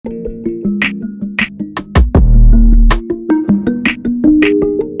Oh.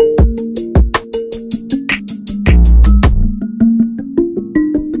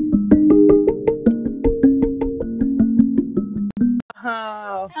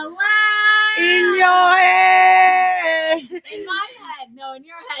 Hello! In your head! In my head. No, in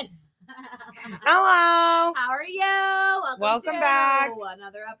your head. Hello! How are you? Welcome to back.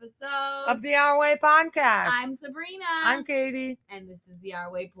 another episode Of the Our Way podcast. I'm Sabrina. I'm Katie. And this is the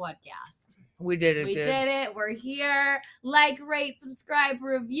Our Way podcast. We did it, We dude. did it. We're here. Like, rate, subscribe,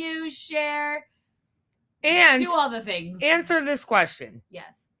 review, share. And do all the things. answer this question.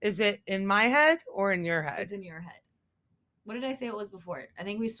 Yes. Is it in my head or in your head? It's in your head. What did I say it was before? I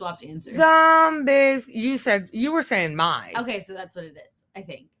think we swapped answers. Zombies. You were saying mine. Okay, so that's what it is, I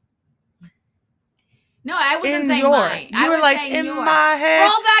think. No, I wasn't In saying your. mine. You I were was like, saying in your. my head.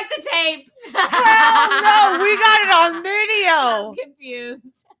 Roll back the tapes. Hell no, we got it on video. I'm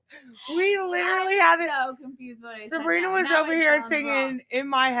confused. We literally had it. So confused what I said. Sabrina now. was Now over it here sounds singing wrong. in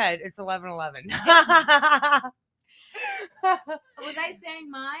my head. It's 11:11. Was I saying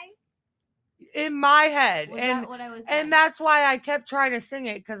mine? In my head. Was and that what I was saying? and that's why I kept trying to sing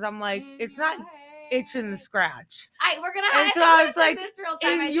it because I'm like, In it's your not itching the head. scratch. We're gonna. And I so think I we're was gonna like, do this real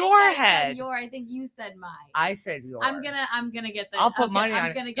time. in I think your I head. said your. I think you said mine. I said yours. I'm gonna get that. I'll put okay, money on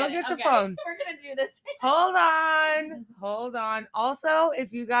I'm it. gonna Go get get it. the Okay. phone. We're gonna do this. Hold on. Also,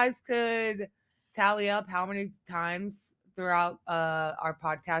 if you guys could tally up how many times throughout our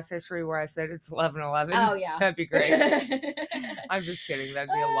podcast history where I said it's 11:11. Oh yeah, That'd be great. I'm just kidding. That'd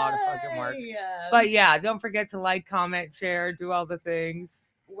be a lot of fucking work. Yeah. But yeah, don't forget to like, comment, share, do all the things.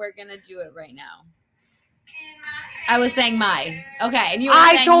 We're gonna do it right now. I was saying my. Okay, and you were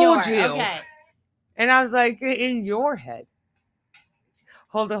I saying told your. you. Okay. And I was like, in your head.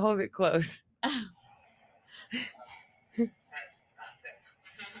 Hold it close.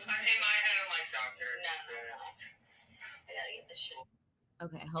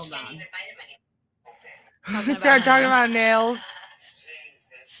 Okay, hold on. We start talking about nails.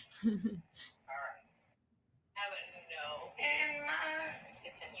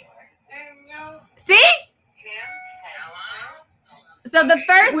 See? So the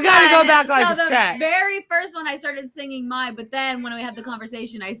first We gotta one, go back like so a the set. very first one I started singing my, but then when we had the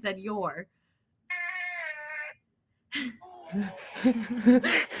conversation I said your.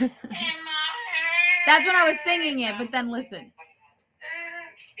 That's when I was singing it, but then listen.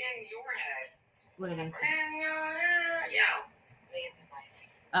 What did I say?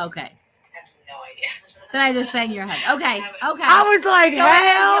 Okay. Then I just sang your head. Okay. I was like, So it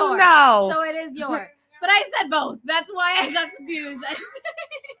is hell yours. no. So it is yours. But I said both. That's why I got confused.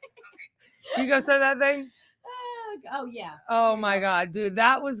 You gonna say that thing? Oh yeah. Oh my god, dude,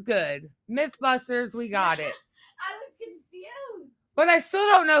 that was good. Mythbusters, we got it. I was confused. But I still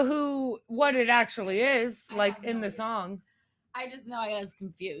don't know what it actually is, like have in no the idea. song. I just know I was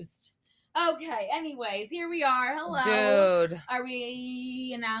confused. Okay, anyways, here we are. Hello. Dude. Are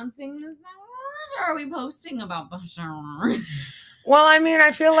we announcing this now? Or are we posting about the show? Well, I mean,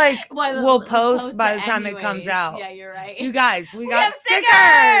 I feel like Well, we'll post by it the time it comes anyways. out. Yeah, you're right. You guys, we got have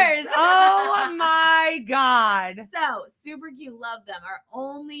stickers! Oh my god. So, super cute. Love them. Our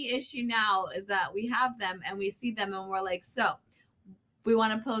only issue now is that we have them and we see them and we're like, so we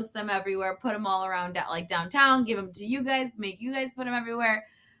want to post them everywhere, put them all around like downtown, give them to you guys, make you guys put them everywhere.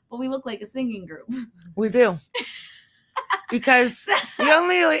 But we look like a singing group. We do. Because the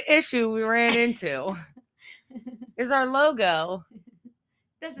only issue we ran into is our logo.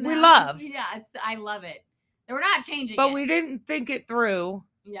 We love. Yeah, I love it. We're not changing But it. we didn't think it through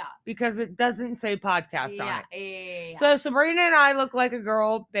Yeah. because it doesn't say podcast on Yeah, it. yeah. So Sabrina and I look like a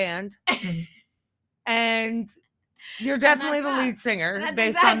girl band. And you're definitely the that's lead singer That's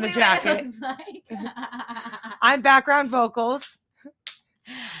based exactly on the what jacket. it looks like. I'm background vocals.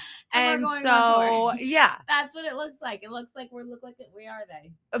 And And we're going on so, tour. yeah. That's what it looks like. It looks like we are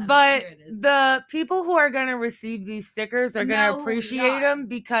they. But here it is. the people who are going to receive these stickers are going Know to who we appreciate are. them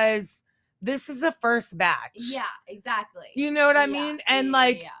because this is the first batch. Yeah, exactly. You know what I Yeah, mean? yeah, And yeah,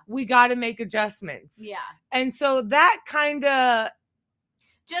 like, yeah. we got to make adjustments. Yeah. And so that kind of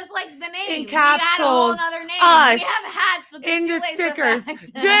Just like the name. We had a whole encapsulates other name. us We have hats with the into shoelace stickers.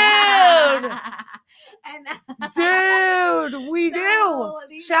 effect. Dude! And Dude, we so do.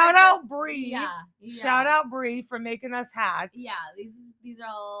 these Shout are out just- Bree. Yeah. Shout out Bree for making us hats. Yeah, these are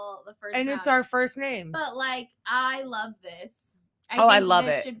all the first And round. it's our first name. But like, I love this. I love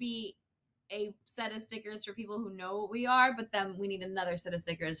this it. should be a set of stickers for people who know what we are, but then we need another set of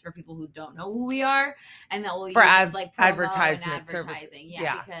stickers for people who don't know who we are, and that we'll For use as like promo advertisement and service. advertising. Yeah.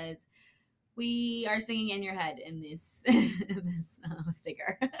 Yeah, because We are singing in your head in this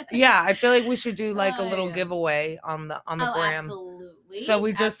sticker. Yeah, I feel like we should do like a Oh, little yeah. giveaway on the gram. Absolutely. So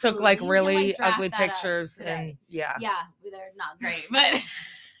we just took like Absolutely. You can, really draft ugly that up pictures today. and yeah. Yeah, they're not great, but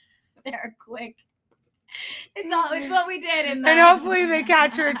they're quick. It's what we did, and hopefully they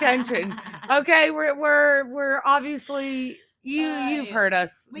catch your attention. Okay, we're obviously you've heard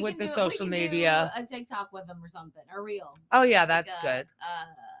us with the social media. Do a TikTok with them or something, a reel. Oh yeah, that's good.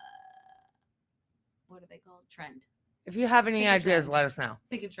 What are they called? Trend. If you have any ideas, let us know.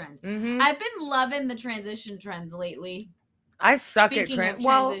 Pick a trend. Mm-hmm. I've been loving the transition trends lately. I suck at transitions.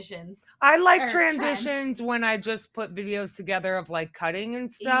 Well, I like transitions when I just put videos together of like cutting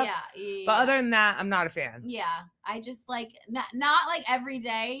and stuff. Yeah. But other than that, I'm not a fan. Yeah, I just like not like every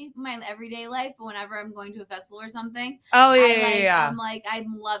day, my everyday life, but whenever I'm going to a festival or something. Oh yeah.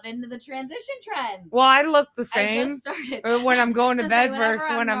 I'm loving the transition trends. Well, I look the same. I just started when I'm going to bed versus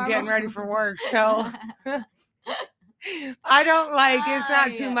when I'm getting ready for work. So I don't like. It's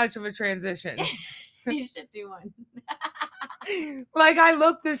not too much of a transition. You should do one. Like I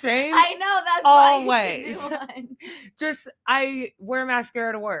look the same. I know, that's always. Why you should do one. Just I wear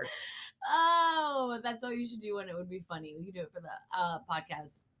mascara to work. Oh, that's why you should do one. It would be funny. We could do it for the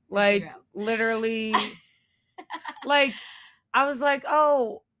podcast. Like Instagram. Literally, like I was like,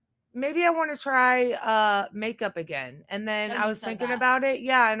 oh, maybe I want to try makeup again. And then I was thinking about it.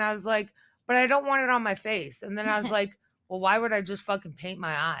 Yeah, and I was like, but I don't want it on my face. And then I was like, well, why would I just fucking paint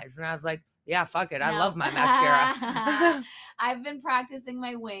my eyes? And I was like, yeah, fuck it. No. I love my mascara. I've been practicing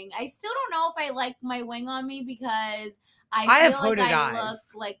my wing. I still don't know if I like my wing on me because I feel like I look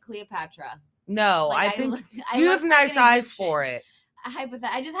like Cleopatra. No, like I think you have nice eyes for it.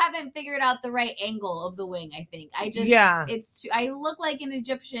 I just haven't figured out the right angle of the wing. I think I look like an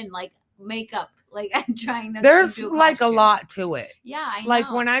Egyptian, like makeup. Like I'm trying to. There's like a lot to it. Yeah, I know.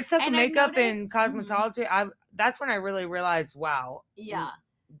 Like when I took makeup in cosmetology, that's when I really realized, wow. Yeah.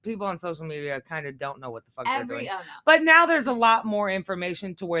 People on social media kind of don't know what the fuck they're doing. Oh, no. But now there's a lot more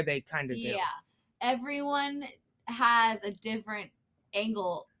information to where they kind of do. Yeah. Everyone has a different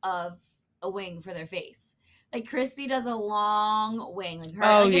angle of a wing for their face. Like Christy does a long wing. Like her.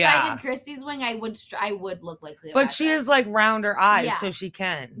 Oh, if I did Christy's wing, I would look like Cleopatra. But she is like rounder eyes, so she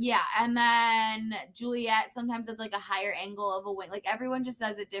can. Yeah, and then Juliet sometimes does like a higher angle of a wing. Like everyone just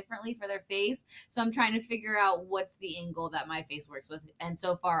does it differently for their face. So I'm trying to figure out what's the angle that my face works with. And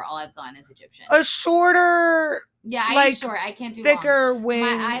so far, all I've gone is Egyptian. A shorter. Yeah, I need short. I can't do thicker long. wing.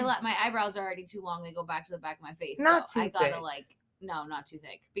 My eyebrows are already too long. They go back to the back of my face. Not too thick. I gotta not too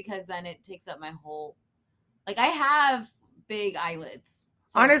thick because then it takes up my whole. Like I have big eyelids.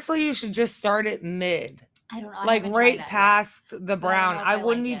 So honestly, you should just start it mid. I don't know. Like right past the brown. I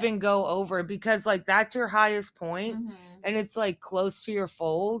wouldn't even go over because like that's your highest point, and it's like close to your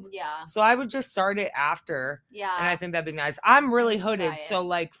fold. Yeah. So I would just start it after. Yeah. And I think that'd be nice. I'm really hooded, so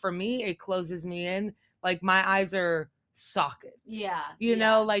like for me, it closes me in. Like my eyes are sockets. Yeah. You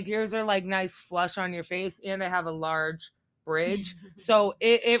know, like yours are like nice flush on your face, and I have a large bridge, so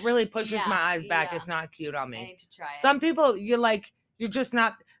it really pushes my eyes back. It's not cute on me. I need to try it. Some people you're just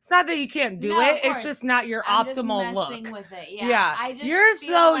not. It's not that you can't do it. It's just not your optimal look. With it. Yeah. I just yours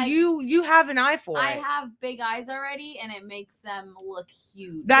though, like you have an eye for it. I have big eyes already, and it makes them look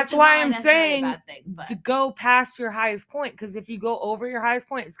huge. That's why I'm saying to go past your highest point, because if you go over your highest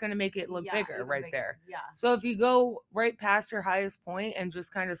point, it's going to make it look bigger right there. Yeah. So if you go right past your highest point and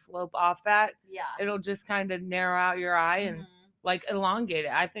just kind of slope off that, it'll just kind of narrow out your eye and like elongate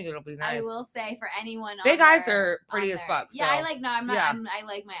it. I think it'll be nice. I will say for anyone big eyes are pretty as fuck. Yeah, so. I like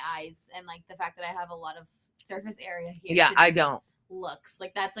my eyes and like the fact that I have a lot of surface area here. Yeah, I don't. Looks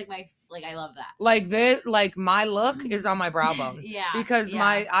like that's like I love that. Like this, like my look is on my brow bone. Yeah, because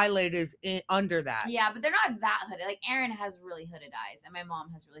my eyelid is under that. Yeah, but they're not that hooded. Like Erin has really hooded eyes, and my mom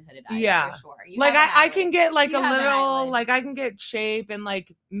has really hooded eyes. Yeah, for sure. Like I can get like a little, like I can get shape and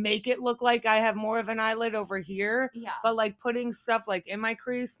like make it look like I have more of an eyelid over here. Yeah, but like putting stuff like in my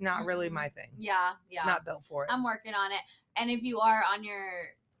crease, not really my thing. Yeah, not built for it. I'm working on it, and if you are on your,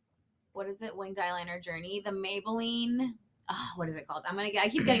 what is it, winged eyeliner journey, the Maybelline. Oh, what is it called? I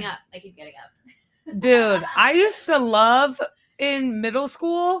keep getting up. Dude, I used to love in middle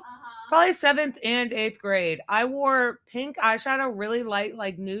school, probably 7th and 8th grade. I wore pink eyeshadow, really light,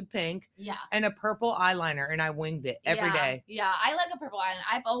 like nude pink. Yeah. And a purple eyeliner, and I winged it every day. Yeah, I like a purple eyeliner.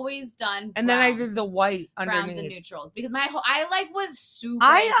 I've always done and browns, then I did the white underneath. Browns and neutrals because I was super.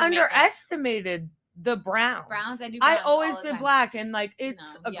 I underestimated the browns. Browns, I do I browns always all the did time. black, and like it's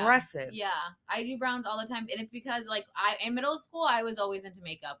No, yeah, aggressive. Yeah, I do browns all the time, and it's because like in middle school I was always into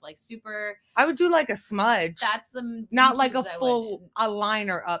makeup, like super. I would do like a smudge. That's some not like a YouTubes I full would. a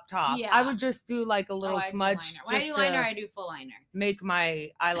liner up top. Yeah. I would just do like a Oh, little I do smudge liner. When I just do to liner, I do full liner. make my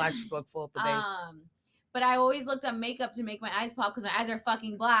eyelashes look full at the base. But I always looked up makeup to make my eyes pop because my eyes are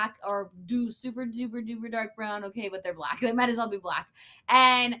fucking black or do super duper duper dark brown. Okay, but they're black. They might as well be black.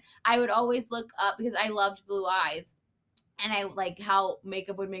 And I would always look up because I loved blue eyes. And I like how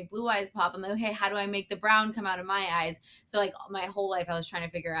makeup would make blue eyes pop. I'm like, okay, how do I make the brown come out of my eyes? So like my whole life I was trying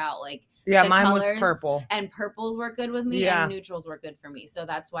to figure out like yeah, the mine colors, was purple. And purples were good with me Yeah. and neutrals were good for me. So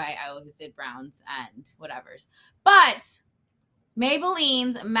that's why I always did browns and whatevers. But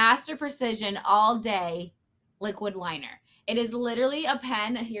Maybelline's Master Precision All Day Liquid Liner. It is literally a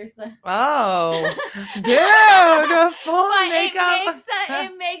pen. Here's the dude, full but makeup.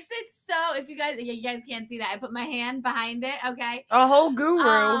 It makes it so. If you guys can't see that, I put my hand behind it. Okay, a whole guru.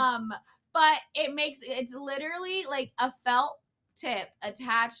 But it's literally like a felt tip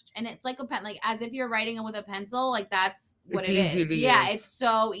attached, and it's like a pen, like as if you're writing with a pencil. Like that's what it is. Yeah, it's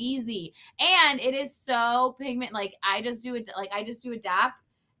so easy, and it is so pigment. Like I just do a dab.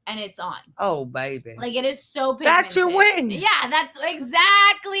 And it's on. Oh, baby. Like, it is so pigmented. That's your wing. Yeah, that's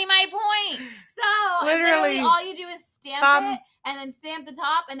exactly my point. So, literally all you do is stamp it, and then stamp the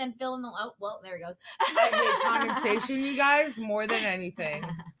top, and then fill in the... Oh, well, there it goes. I hate condensation, you guys, more than anything.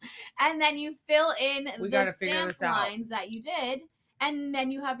 And then you fill in the stamp lines that you did, and then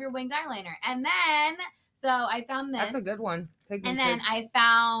you have your winged eyeliner. And then, so I found this. That's a good one. And then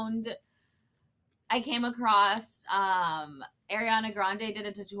I came across... Ariana Grande did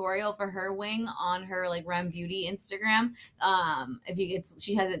a tutorial for her wing on her like Rem Beauty Instagram.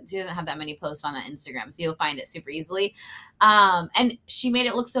 She doesn't have that many posts on that Instagram, so you'll find it super easily. And she made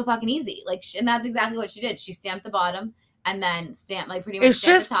it look so fucking easy. Like, and that's exactly what she did. She stamped the bottom and then stamped like pretty much. It's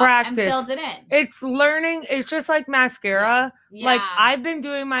just the top practice. And filled it in. It's learning. It's just like mascara. Yeah. Like I've been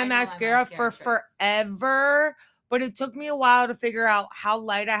doing my mascara for forever. But it took me a while to figure out how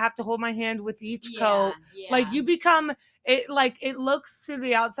light I have to hold my hand with each coat. Yeah. Like you become it. Like it looks to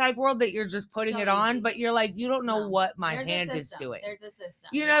the outside world that you're just putting it on, but you're like you don't know what my hand is doing. There's a system.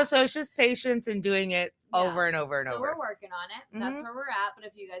 You know, so it's just patience and doing it over and over and over. So we're working on it. That's where we're at. But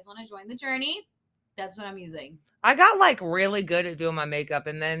if you guys want to join the journey, that's what I'm using. I got like really good at doing my makeup,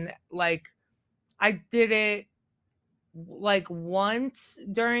 and then like I did it like once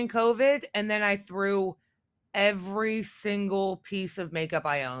during COVID, and then I threw every single piece of makeup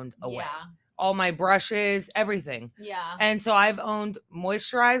I owned away. Yeah. All my brushes, everything. Yeah. And so I've owned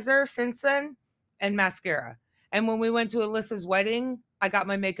moisturizer since then and mascara. And when we went to Alyssa's wedding, I got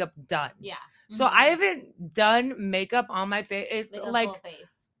my makeup done. Yeah. Mm-hmm. So I haven't done makeup on my face. It's like full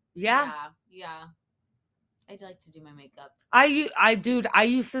face. Yeah. Yeah. I'd like to do my makeup. I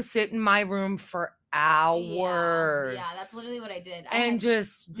used to sit in my room for hours. Yeah, that's literally what I did.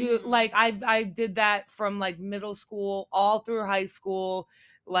 Just do like I did that from like middle school all through high school.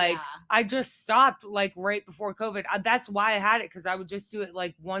 Like I just stopped like right before COVID. That's why I had it, because I would just do it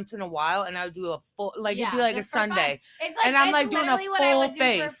like once in a while, and I would do a full it'd be like a Sunday. It's like, and I'm like doing a full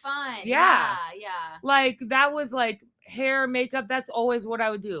face. For fun. Yeah. Yeah. Like that was like hair, makeup. That's always what I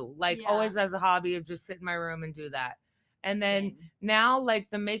would do. Like always as a hobby of just sit in my room and do that. And then now, like,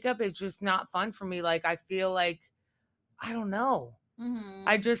 the makeup is just not fun for me. Like, I feel like, I don't know. Mm-hmm.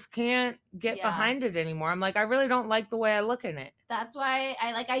 I just can't get behind it anymore. I'm like, I really don't like the way I look in it. That's why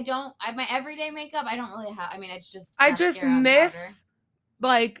my everyday makeup, I don't really have, I mean, it's just, I just miss,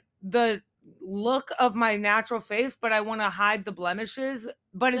 like, the look of my natural face, but I want to hide the blemishes.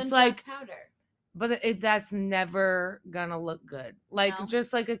 But it's like, powder. But that's never gonna look good. Like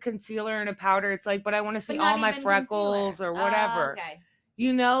just like a concealer and a powder. It's like, but I want to see all my freckles or whatever. Okay.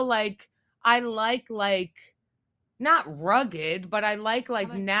 You know, like I like not rugged, but I like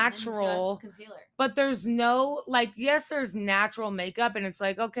natural concealer. But there's no like, yes, there's natural makeup, and it's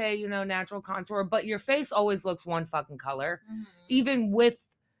like, okay, you know, natural contour, but your face always looks one fucking color, even with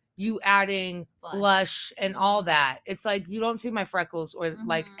you adding blush and all that. It's like you don't see my freckles or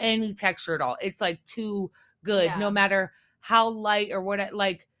like any texture at all. It's like too good, no matter how light or what.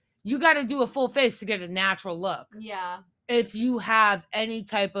 Like you got to do a full face to get a natural look. Yeah. If you have any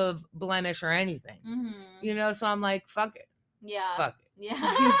type of blemish or anything, you know. So I'm like, fuck it. Yeah. Fuck it.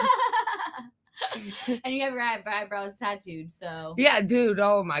 Yeah. And you have your eyebrows tattooed, so yeah, dude.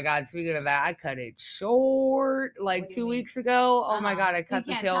 Oh my god. Speaking of that, I cut it short like 2 weeks ago. Oh my god, I cut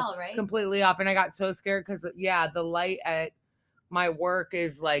the tail completely off, and I got so scared because the light at my work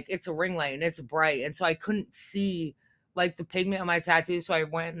is like, it's a ring light and it's bright, and so I couldn't see like the pigment on my tattoo. So I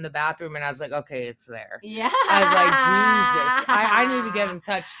went in the bathroom and I was like, okay, it's there. Yeah. I was like, Jesus, I need to get them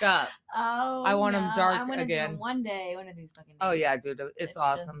touched up. Oh, I want them dark I want to do again. them one day, one of these fucking days. Oh yeah, dude, it's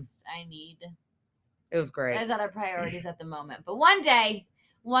awesome. Just, It was great. There's other priorities at the moment, but one day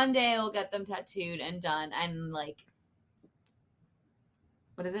we'll get them tattooed and done and like,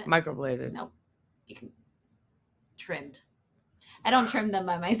 what is it? Microbladed. Nope. You can trimmed. I don't trim them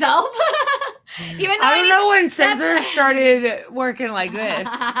by myself. Even though I don't know when scissors started working like this.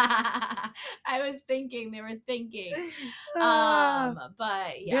 I was thinking they were thinking.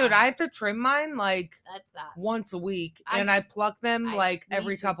 But yeah. Dude, I have to trim mine like that's that once a week, and I pluck them like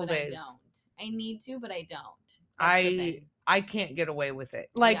every couple days. I need to, but I don't. I can't get away with it.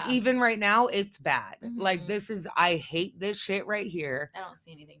 Like even right now, it's bad. Like I hate this shit right here. I don't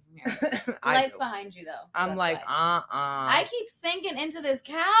see anything from here. The light's behind you though. So I'm like, I keep sinking into this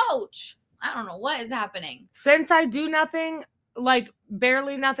couch. I don't know what is happening. Since I do nothing, like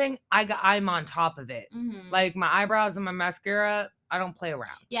barely nothing, I'm on top of it. Like my eyebrows and my mascara, I don't play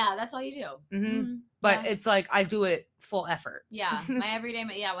around. Yeah, that's all you do. But it's like I do it full effort. Yeah, my everyday.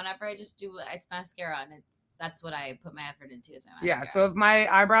 Yeah, whenever I just do it's mascara, and that's what I put my effort into is my mascara. Yeah, so if my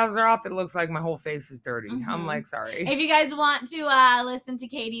eyebrows are off, it looks like my whole face is dirty. I'm like, sorry. If you guys want to listen to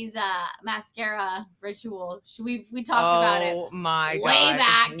Katie's mascara ritual, we talked about it. Oh my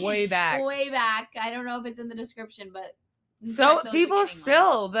God. Way back. I don't know if it's in the description, but so people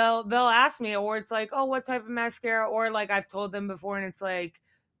still they'll ask me, or it's like, oh, what type of mascara, or like I've told them before, and it's like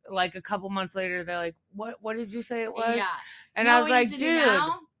a couple months later they're like, what did you say it was? Yeah, and I was like, dude,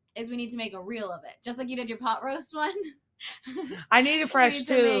 is we need to make a reel of it, just like you did your pot roast one. I need a fresh tube.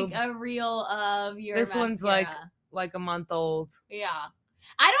 To make a reel of your this mascara. One's like a month old. Yeah,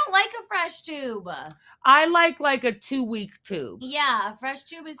 I don't like a fresh tube. I like a 2-week tube. Yeah, a fresh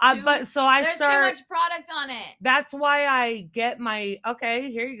tube is but so there's too much product on it. That's why I get my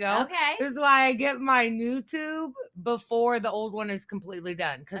here you go. Okay. This is why I get my new tube before the old one is completely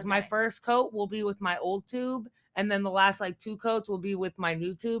done. Because my first coat will be with my old tube, and then the last 2 coats will be with my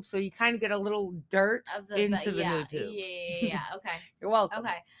new tube. So you kind of get a little dirt into the new tube. Yeah. Okay. You're welcome.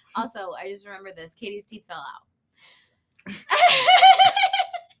 Okay. Also, I just remember this. Katie's teeth fell out.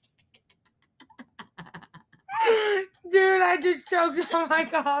 Dude, I just choked on my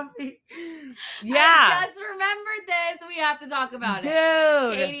coffee. Yeah. I just remembered this. We have to talk about it.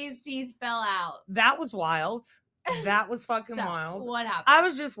 Dude. Katie's teeth fell out. That was wild. That was fucking wild. What happened? I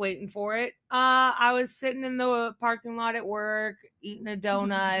was just waiting for it. I was sitting in the parking lot at work, eating a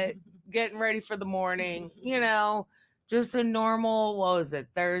donut, getting ready for the morning. Just a normal, what was it,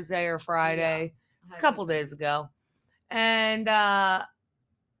 Thursday or Friday? Yeah. A couple days ago. And I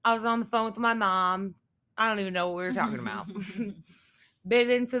was on the phone with my mom. I don't even know what we were talking about.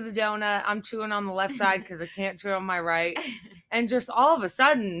 Bit into the donut. I'm chewing on the left side because I can't chew on my right. And just all of a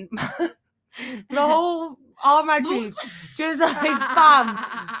sudden, all my teeth just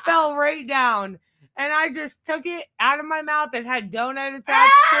fell right down. And I just took it out of my mouth. It had donut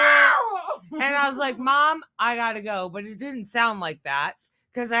attached to it. And I was like, Mom, I gotta go. But it didn't sound like that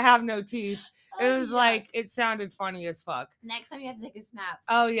because I have no teeth. It was it sounded funny as fuck. Next time you have to take a snap.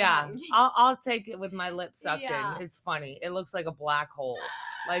 Oh yeah, I'll take it with my lips sucked in. It's funny. It looks like a black hole.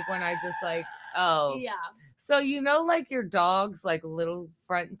 Like when I just oh. Yeah. So your dog's little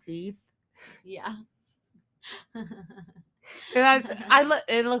front teeth. Yeah.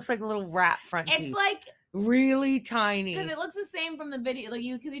 It looks like a little rat front teeth. It's like really tiny. Because it looks the same from the video,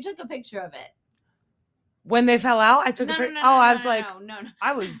 because you took a picture of it. When they fell out, I took a picture. I was no.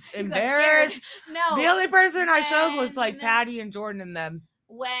 I was embarrassed. No. The only person I showed was Patty and Jordan and them.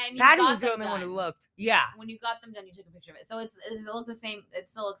 When Patty was the only one who looked. Yeah. When you got them done, you took a picture of it. So does it look the same? It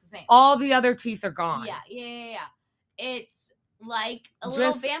still looks the same. All the other teeth are gone. Yeah. It's like a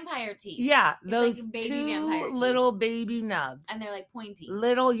little vampire teeth. Yeah, those like baby little baby nubs. And they're pointy.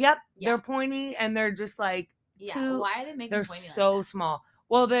 Little, they're pointy and they're just why are they making they're pointy so like that? Small.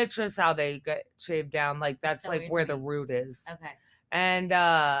 Well, that's just how they get shaved down. That's so where the root is. Okay. And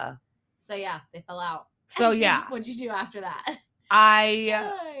so yeah, they fell out. So yeah. What'd you do after that?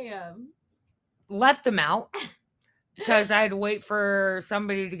 I left them out because I had to wait for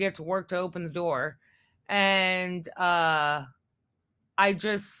somebody to get to work to open the door. And I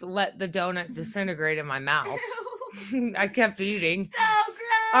just let the donut disintegrate in my mouth. I kept eating. So gross.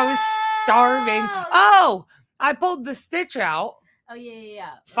 I was starving. Oh, I pulled the stitch out. Oh,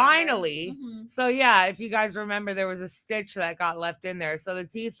 yeah. Finally. Mm-hmm. So, yeah, if you guys remember, there was a stitch that got left in there. So the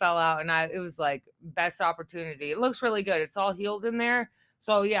teeth fell out, and it was best opportunity. It looks really good. It's all healed in there.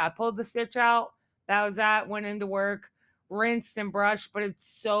 So, yeah, I pulled the stitch out. That was that. Went into work. rinsed and brushed, but it's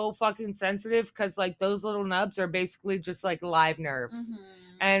so fucking sensitive because like those little nubs are basically just like live nerves.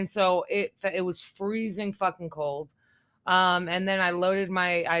 And so it was freezing fucking cold. And then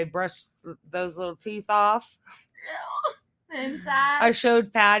I brushed those little teeth off. Inside. I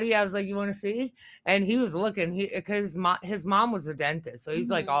showed Patty. I was like, "You want to see?" And he was looking. Because his mom was a dentist, so he's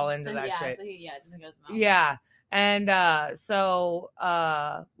like all into that shit. So he just goes mouth. Yeah, and so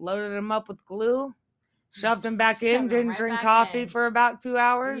loaded him up with glue, shoved him back in. Didn't drink coffee for about 2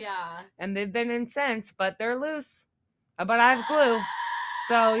 hours. Yeah, and they've been in since, but they're loose. But I have glue.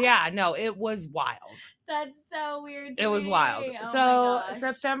 So yeah, no, it was wild. That's so weird. It was wild. Oh So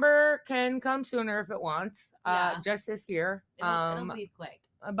September can come sooner if it wants. Just this year. It'll be quick.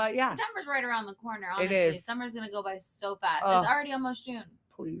 But yeah, September's right around the corner. Honestly, it is. Summer's gonna go by so fast. It's already almost June.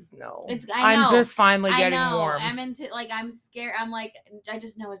 Please no. I'm just finally getting warm. I'm I'm scared. I'm like, I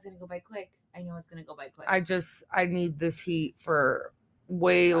just know it's gonna go by quick. I know it's gonna go by quick. I need this heat for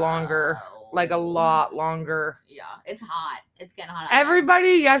way longer. Like a lot longer. Yeah, it's hot. It's getting hot.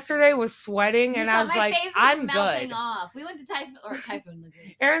 Everybody yesterday was sweating, and I was like, "I'm melting good." Off. We went to Typhoon.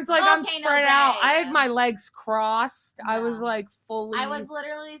 Aaron's like, "I'm spread out." I had my legs crossed. No. I was like fully. I was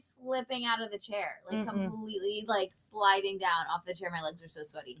literally slipping out of the chair, like completely, like sliding down off the chair. My legs are so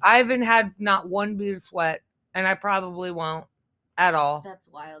sweaty. I haven't had not one bead of sweat, and I probably won't. At all. That's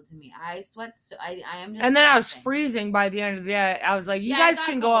wild to me. I sweat so I am just. And then I was freezing by the end of the day. I was like, you guys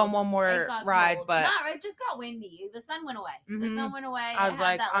can go on one more ride, but it just got windy. The sun went away. The sun went away. I was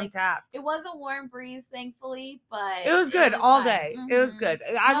like, I'm tapped. It was a warm breeze, thankfully, but it was good all day. It was good.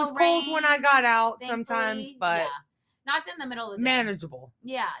 I was cold when I got out sometimes, but not in the middle of the day. Manageable.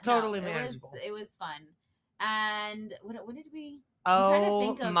 Yeah, totally manageable. It was fun. And what did we?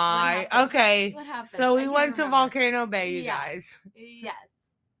 Oh my. Okay. What happened? So we went to Volcano Bay, you guys. Yes.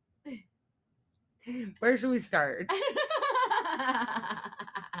 Where should we start? Okay.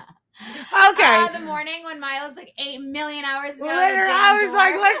 The morning when Miles like 8 million hours ago. I was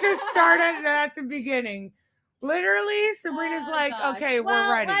like, let's just start at the beginning. Literally, Sabrina's okay,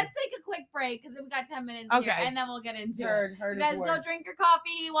 we're ready. Let's take a quick break because we got 10 minutes here, and then we'll get into it. You guys go drink your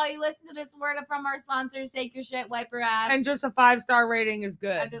coffee while you listen to this word from our sponsors. Take your shit, wipe your ass. And just a 5-star rating is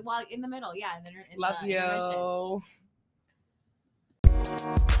good. In the middle, yeah. Love you.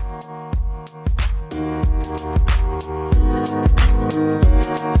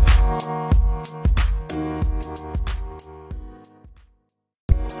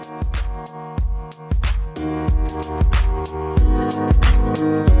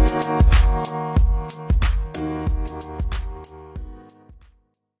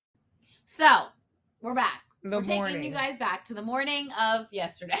 So we're back. We're taking you guys back to the morning of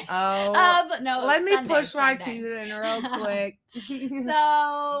yesterday. Let me push my teeth in real quick.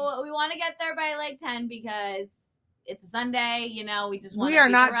 So we want to get there by like 10 because it's a Sunday, we just want to. We are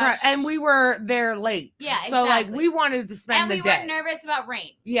not trying, and we were there late. Yeah, so exactly. We wanted to spend the day. And we were nervous about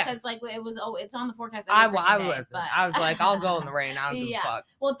rain. Yeah, because it's on the forecast. I was like, I'll go in the rain. I don't give a fuck.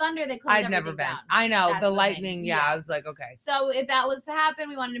 Well, thunder, they closed everything never been. down. I know. That's the lightning. Yeah, I was like, okay. So if that was to happen,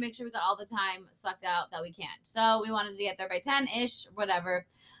 we wanted to make sure we got all the time sucked out that we can. So we wanted to get there by 10-ish, whatever.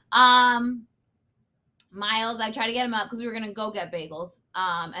 Miles, I tried to get him up because we were gonna go get bagels.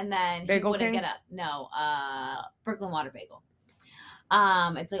 And then he wouldn't get up. No, Brooklyn Water Bagel.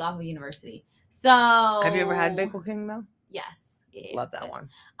 It's like off of University. So have you ever had Bagel King though? Yes. Yeah, love that one.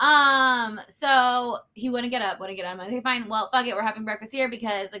 So he wouldn't get up. I'm like, okay, fine. Well, fuck it. We're having breakfast here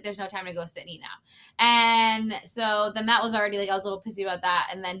because like there's no time to go sit and eat now. And so then that was already like I was a little pissy about that.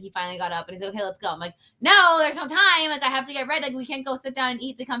 And then he finally got up and he's like, okay, let's go. I'm like, no, there's no time. Like I have to get ready. Like we can't go sit down and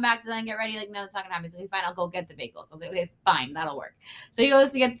eat to come back to then get ready. Like no, it's not gonna happen. He's like, okay, fine, I'll go get the bagels. I was like, okay, fine, that'll work. So he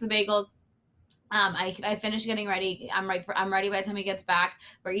goes to get the bagels. I finished getting ready. I'm ready by the time he gets back.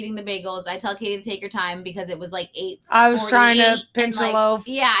 We're eating the bagels. I tell Katie to take your time because it was like 8:48. I was trying to pinch a loaf.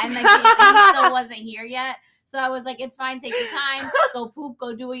 Yeah, and like he still wasn't here yet. So I was like, it's fine, take your time, go poop,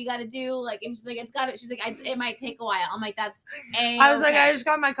 go do what you gotta do. Like, and she's like, she's like, it might take a while. I'm like, that's I was like, I just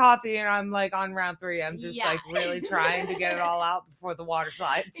got my coffee and I'm like on round 3. I'm just like really trying to get it all out before the water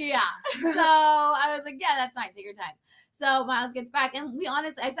slides. Yeah. So I was like, yeah, that's fine, take your time. So Miles gets back, and we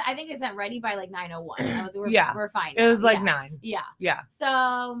honestly, I think I sent ready by like 9:01. I was, we're fine. Now. It was like 9. Yeah.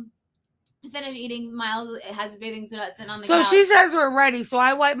 So finish eating. Miles has his bathing suit sitting on the couch. So she says we're ready. So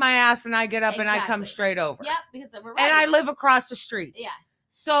I wipe my ass and I get up and I come straight over. Yep, because we're ready. And I live across the street. Yes.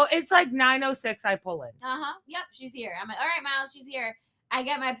 So it's like 9:06. I pull in. Yep, she's here. I'm like, all right, Miles, she's here. I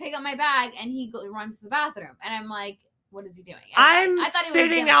pick up my bag, and he runs to the bathroom, and I'm like, What is he doing? I'm I thought he was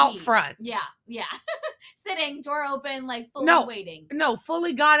sitting gonna out pee. front. Yeah. Sitting, door open, like fully waiting. No,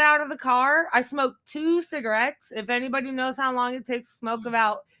 fully got out of the car. I smoked 2 cigarettes. If anybody knows how long it takes to smoke,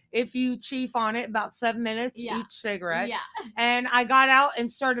 about, if you chief on it, about 7 minutes each cigarette. Yeah. And I got out and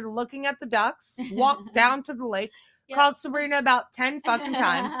started looking at the ducks, walked down to the lake, called Sabrina about 10 fucking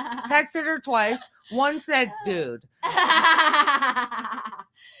times, texted her twice. One said, dude.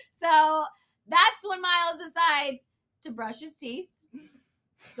 So that's when Miles decides to brush his teeth,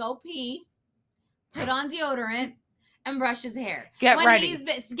 go pee, put on deodorant, and brush his hair. Get ready.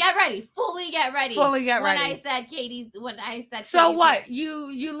 Fully get ready. Fully get ready. When I said Katie's So what? hair.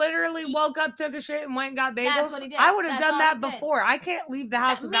 You literally woke up, took a shit, and went and got bagels? That's what he did. I would have done that before. I can't leave the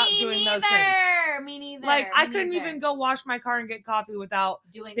house without doing those things. Me neither. Like, I couldn't even go wash my car and get coffee without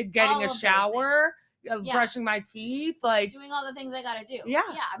getting a shower, brushing my teeth, like doing all the things I gotta do. Yeah.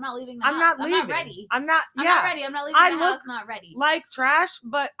 I'm not leaving the house. I'm not ready. I'm not ready. I'm not leaving the house not ready. Like trash,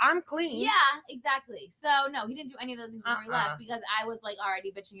 but I'm clean. Yeah, exactly. So no, he didn't do any of those things before he left because I was like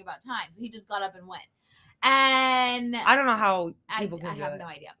already bitching about time. So he just got up and went. And I don't know how people can do it. I have no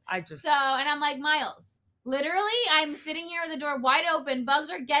idea. And I'm like, Miles, literally, I'm sitting here with the door wide open.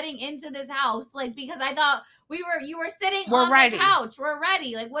 Bugs are getting into this house, like, because I thought you were sitting on the couch. We're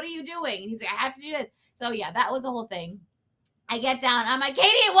ready. Like, what are you doing? And he's like, I have to do this. So yeah, that was the whole thing. I get down. I'm like, Katie,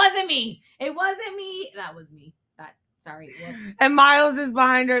 it wasn't me. It wasn't me. That was me. Sorry. Whoops. And Miles is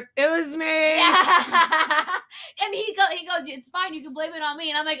behind her. It was me. Yeah. And he goes, it's fine. You can blame it on me.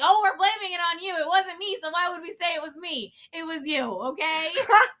 And I'm like, oh, we're blaming it on you. It wasn't me. So why would we say it was me? It was you. Okay.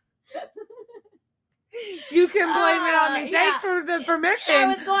 You can blame it on me. Thanks for the permission. I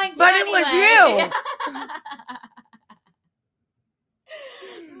was going to, but anyway. It was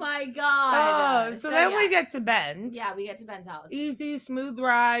you. My God. So then we get to Ben's. Yeah, we get to Ben's house. Easy, smooth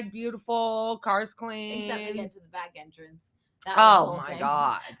ride, beautiful, car's clean. Except we get to the back entrance. Oh my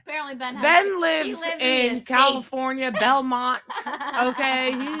God. Apparently Ben lives in California, Belmont.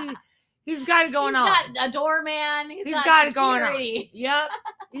 Okay. He's got it going on. He's got a doorman. He's got it going on. Yep.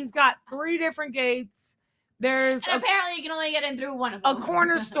 He's got 3 different gates. And apparently you can only get in through one of them. A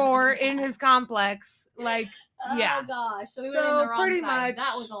corner store in his complex. Like, oh gosh. So we went in the wrong side.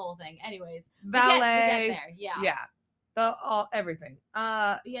 That was the whole thing. Anyways. Valet. We get there. Yeah. Yeah. Everything.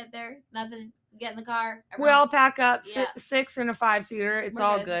 We get there. Nothing. Get in the car. We all pack up. 6 in a 5-seater. It's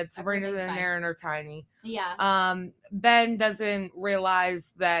all good. Sabrina's in there and her tiny. Yeah. Ben doesn't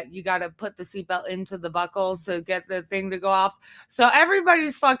realize that you got to put the seatbelt into the buckle to get the thing to go off. So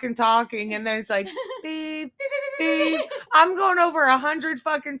everybody's fucking talking, and then it's like beep, beep. I'm going over 100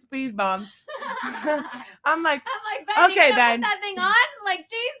 fucking speed bumps. I'm like, Ben, okay, you Ben. Put that thing on? Like,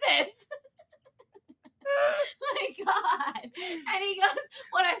 Jesus. My God. And he goes,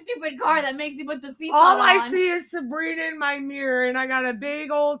 what a stupid car that makes you put the seatbelt on. All I see is Sabrina in my mirror, and I got a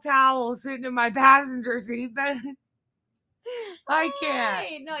big old towel sitting in my passenger seat. I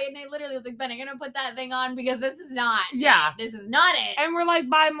can't. No, and they literally was like, Ben, you're going to put that thing on because this is not This is not it. And we're like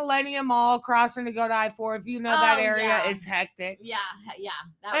by Millennium Mall, crossing to go to I-4. If you know that area, it's hectic. Yeah.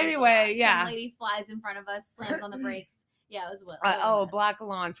 Anyway, Some lady flies in front of us, slams on the brakes. Yeah, it was Black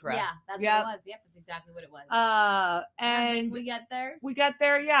Elantra. Yeah, that's what it was. Yep, that's exactly what it was. And we get there.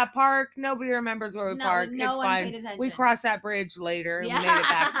 Park. Nobody remembers where we parked. No one paid attention. We crossed that bridge later and we made it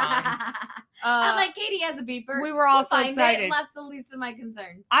back fine. I'm like, Katie has a beeper. We were all so excited. That's the least of my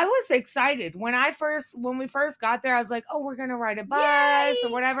concerns. I was excited when we first got there. I was like, oh, we're gonna ride a bus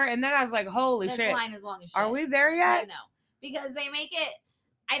or whatever. And then I was like, holy shit! This line is long as shit. Are we there yet? No, because they make it.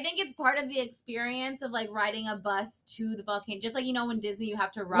 I think it's part of the experience of like riding a bus to the volcano. Just like, when Disney, you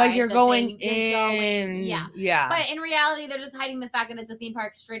have to ride. Like you're going in. Yeah. But in reality, they're just hiding the fact that it's a theme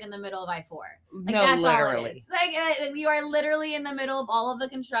park straight in the middle of I-4. Like, no, that's literally. all it is. Like you are literally in the middle of all of the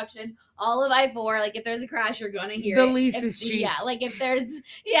construction, all of I-4. Like if there's a crash, you're going to hear the it. lease is cheap. Yeah. Like if there's,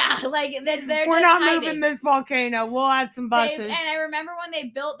 like they're We're just not hiding. moving this volcano. We'll add some buses. And I remember when they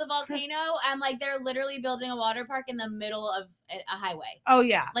built the volcano and like they're literally building a water park in the middle of a highway. Oh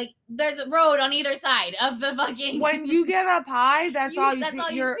yeah. Like there's a road on either side of the fucking. When you get up high, that's all you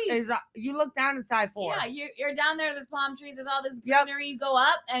see. You look down at side 4. Yeah, you're down there. There's palm trees. There's all this greenery. You go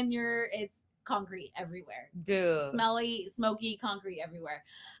up and it's concrete everywhere. Dude. Smelly, smoky concrete everywhere.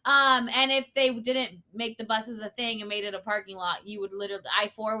 And if they didn't make the buses a thing and made it a parking lot, you would literally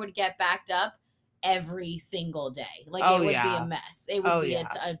I-4 would get backed up every single day. Like it would be a mess. It would be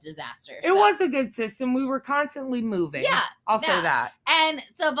a disaster. It was a good system. We were constantly moving. Yeah. I'll say that. And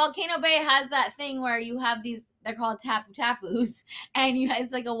so Volcano Bay has that thing where you have these, they're called tapoos, and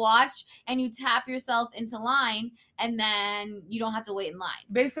it's like a watch, and you tap yourself into line, and then you don't have to wait in line.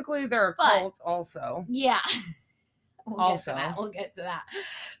 Basically, they're a cult also. Yeah. We'll get to that.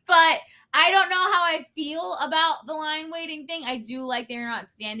 But I don't know how I feel about the line waiting thing. I do like that you're not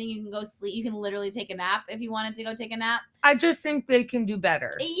standing. You can go sleep. You can literally take a nap if you wanted to go take a nap. I just think they can do better.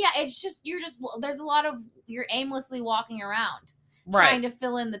 Yeah, it's just, there's a lot of, you're aimlessly walking around trying to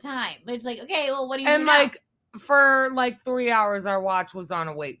fill in the time. But it's like, okay, well, what do you do now? Like, for like 3 hours, our watch was on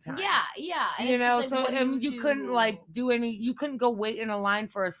a wait time. Yeah. And you know, so you couldn't like you couldn't go wait in a line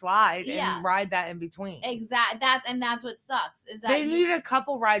for a slide and ride that in between. Exactly. That's what sucks is that they need a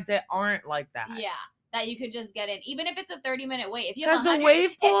couple rides that aren't like that. Yeah. That you could just get in, even if it's a 30-minute wait. If you have a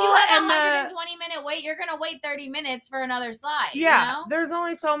wave pool, if you have a 120-minute wait, you're gonna wait 30 minutes for another slide. Yeah, you know? There's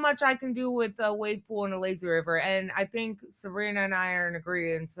only so much I can do with a wave pool and a lazy river, and I think Sabrina and I are in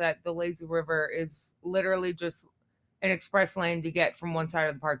agreement that the lazy river is literally just an express lane to get from one side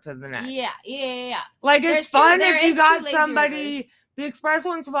of the park to the next. Yeah. Like, it's fun if you got somebody. Rivers. The express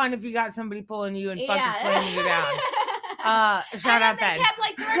one's fun if you got somebody pulling you and fucking slamming you down. Shout out Ben. They kept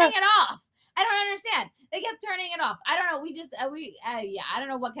like turning it off. I don't understand. They kept turning it off. I don't know. I don't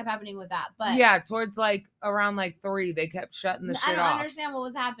know what kept happening with that, but yeah, towards like around like 3, they kept shutting the shit off. I don't understand what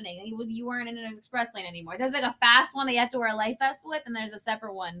was happening. You weren't in an express lane anymore. There's like a fast one that you have to wear a life vest with, and there's a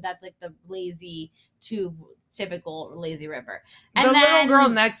separate one that's like the lazy tube, typical lazy river. And the little girl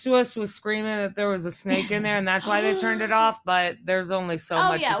next to us was screaming that there was a snake in there, and that's why they turned it off. But there's only so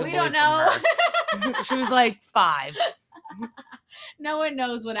much. Yeah, we don't know. She was like 5. No one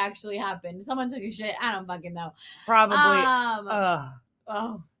knows what actually happened. Someone took a shit. I don't fucking know. Probably. A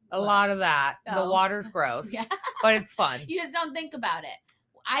lot of that. The water's gross. Yeah. But it's fun. You just don't think about it.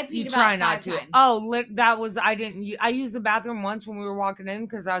 I peed about 5 times. I used the bathroom once when we were walking in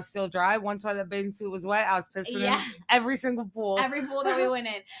because I was still dry. Once while the bathing suit was wet, I was pissing in every single pool. Every pool that we went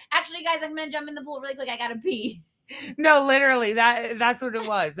in. Actually, guys, I'm going to jump in the pool really quick. I got to pee. No, literally, that's what it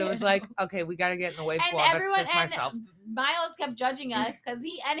was. It was like, okay, we got to get in the wave pool. Miles kept judging us because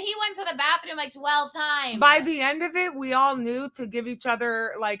he went to the bathroom like 12 times. By the end of it, we all knew to give each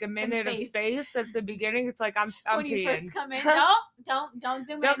other like a minute of space at the beginning. It's like I'm when peeing. You first come in, don't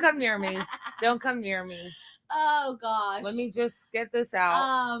zoom in. Don't come near me. Don't come near me. Oh gosh. Let me just get this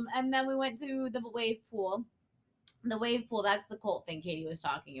out. And then we went to the wave pool. The wave pool, that's the cult thing Katie was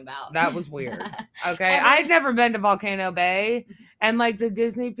talking about. That was weird. Okay. I'd never been to Volcano Bay, and like the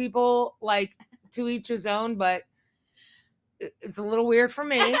Disney people, like to each his own, but it's a little weird for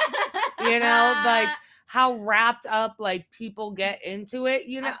me. You know, like how wrapped up like people get into it,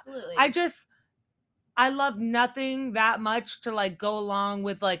 you know. Absolutely. I love nothing that much to like go along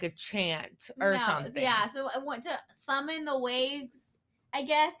with like a chant or something. Yeah, so I want to summon the waves, I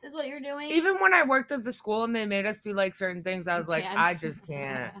guess, is what you're doing. Even when I worked at the school and they made us do like certain things, I was like, I just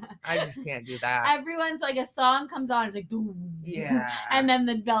can't do that. Everyone's like, a song comes on, it's like, boom. Yeah. And then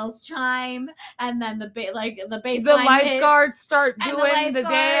the bells chime, and then the bass. The lifeguards start doing the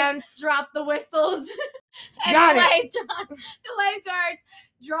dance. Drop the whistles. And Got it. The lifeguards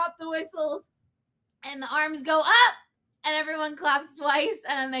drop the whistles, and the arms go up. And everyone claps twice,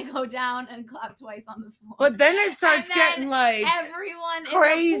 and then they go down and clap twice on the floor. But then it starts getting like everyone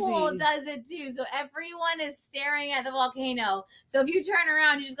crazy. In the pool does it too. So everyone is staring at the volcano. So if you turn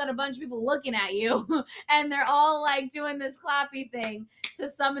around, you just got a bunch of people looking at you, and they're all like doing this clappy thing to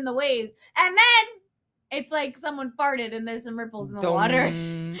summon the waves. And then it's like someone farted and there's some ripples in the water.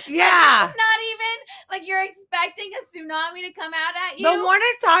 Yeah. It's not even like you're expecting a tsunami to come out at you. The one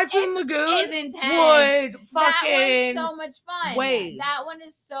at Typhoon Lagoon is intense. That one's so much fun. Waves. That one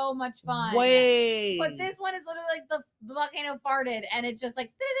is so much fun. Waves. But this one is literally like the volcano farted, and it's just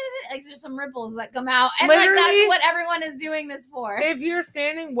like just some ripples that come out. And literally, like that's what everyone is doing this for. If you're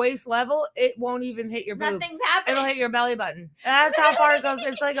standing waist level, it won't even hit your boobs. Nothing's happening. It'll hit your belly button. That's how far it goes.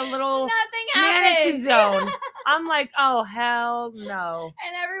 It's like a little manatee zone. I'm like, oh hell no.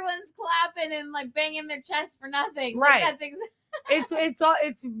 And everyone's clapping and like banging their chest for nothing. Right. Like, that's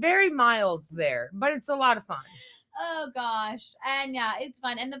it's very mild there, but it's a lot of fun. Oh gosh. And yeah, it's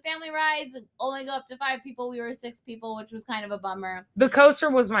fun. And the family rides only go up to 5 people. We were 6 people, which was kind of a bummer. The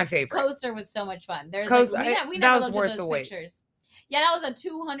coaster was my favorite. Coaster was so much fun. There's we never looked at those pictures. Yeah, that was a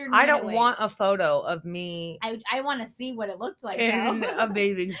 200 I don't want a photo of me. I want to see what it looked like. In a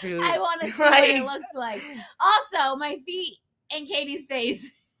bathing suit. I want to see what it looked like. Also, my feet in Katie's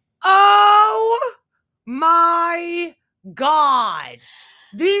face. Oh my God.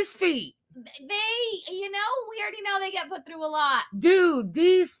 These feet. We already know they get put through a lot. Dude,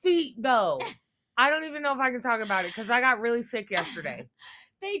 these feet though. I don't even know if I can talk about it because I got really sick yesterday.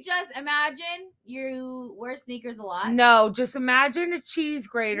 They just imagine you wear sneakers a lot. No, just imagine a cheese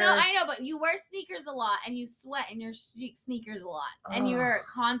grater. No, I know, but you wear sneakers a lot and you sweat in your sneakers a lot. And you're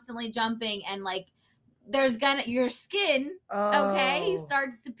constantly jumping and like your skin, okay,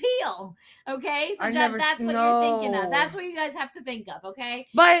 starts to peel. Okay, so that's what you're thinking of. That's what you guys have to think of. Okay,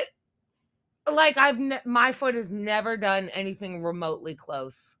 but like my foot has never done anything remotely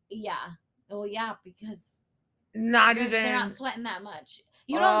close. Yeah. Well, yeah, because they're not sweating that much.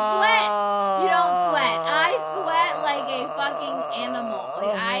 You don't sweat. You don't sweat. I sweat like a fucking animal.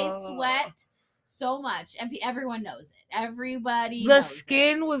 Like I sweat so much, and everyone knows it. Everybody knows the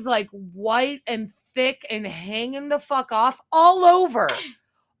skin was like white and thick and hanging the fuck off all over.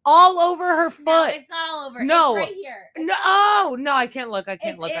 All over her foot. No, it's not all over. No. It's right here. No, I can't look. I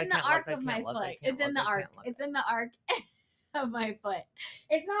can't look. It's in the arc of my foot. It's in the arc. It's in the arc of my foot.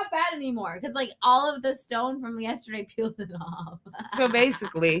 It's not bad anymore because like all of the stone from yesterday peeled it off. So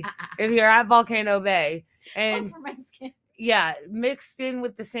basically, if you're at Volcano Bay and for my skin. Yeah, mixed in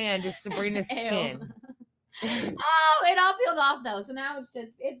with the sand is Sabrina's skin. Oh, it all peeled off though. So now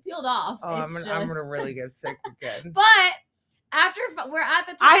it's peeled off. Oh, I'm gonna really get sick again. But after we're at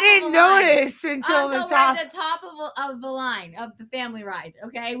the top, I didn't notice until we're at the top of the line of the family ride.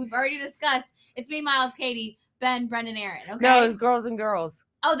 Okay, we've already discussed. It's me, Miles, Katie, Ben, Brendan, Aaron. Okay, no, it's girls and girls.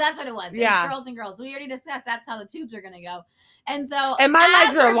 Oh, that's what it was. Yeah. It's girls and girls. We already discussed that's how the tubes are gonna go. And so my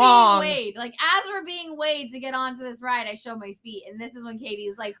legs are long. As we're being weighed to get onto this ride, I show my feet, and this is when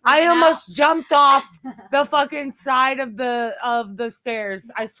Katie's like, I almost jumped off the fucking side of the stairs.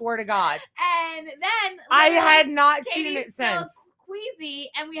 I swear to God. And then I had not Katie's seen it since. Queasy,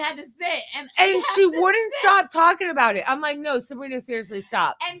 and we had to sit, and she wouldn't stop talking about it. I'm like, no, Sabrina, seriously,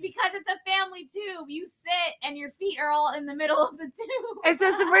 stop. And because it's a family tube, you sit and your feet are all in the middle of the tube. And so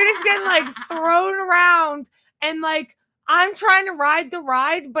Sabrina's getting like thrown around, and like I'm trying to ride the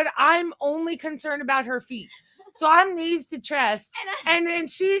ride, but I'm only concerned about her feet. So I'm knees to chest, and then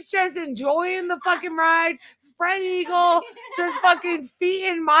she's just enjoying the fucking ride, spread eagle, just fucking feet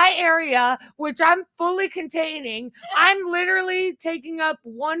in my area, which I'm fully containing. I'm literally taking up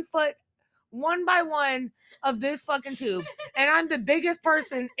 1 foot, one by one, of this fucking tube, and I'm the biggest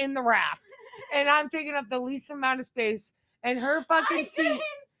person in the raft, and I'm taking up the least amount of space, and her fucking feet.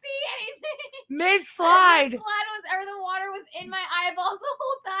 See anything mid-slide. The water was in my eyeballs the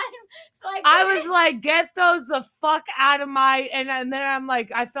whole time. So I was like, get those the fuck out of my, and then I'm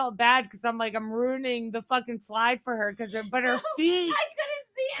like, I felt bad because I'm like, I'm ruining the fucking slide for her but her feet. I couldn't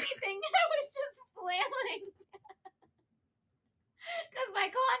see anything. I was just flailing. Because my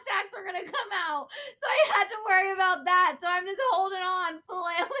contacts were going to come out. So I had to worry about that. So I'm just holding on,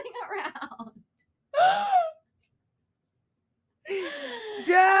 flailing around.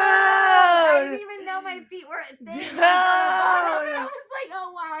 Dude! I didn't even know my feet were thin. I was like,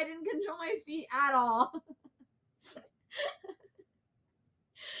 oh wow, I didn't control my feet at all.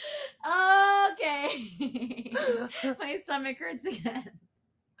 Okay. My stomach hurts again.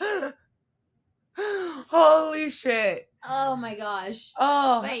 Holy shit. Oh my gosh.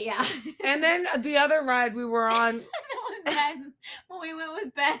 Oh. But yeah. And then the other ride we were on. When we went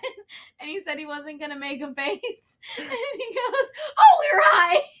with Ben, and he said he wasn't going to make a face. And he goes, oh, we're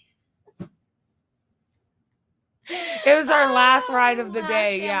high. It was our last ride of the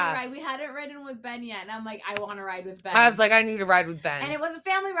day, yeah. Ride. We hadn't ridden with Ben yet, and I'm like, I want to ride with Ben. I was like, I need to ride with Ben. And it was a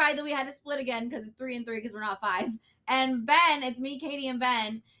family ride that we had to split again because it's 3 and 3 because we're not 5. And Ben, it's me, Katie, and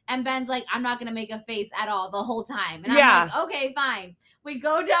Ben. And Ben's like, I'm not going to make a face at all the whole time. And I'm like, okay, fine. We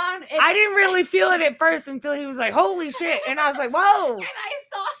go down. I didn't really feel it at first until he was like, holy shit. And I was like, whoa. And I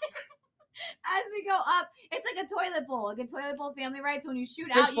saw it as we go up. It's like a toilet bowl. Like a toilet bowl family ride. So when you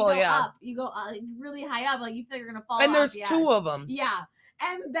shoot out, you go up. You go really high up. Like you feel you're going to fall off. And there's 2 of them. Yeah.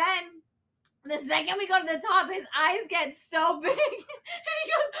 And Ben, the second we go to the top, his eyes get so big. And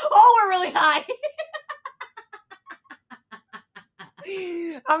he goes, oh, we're really high.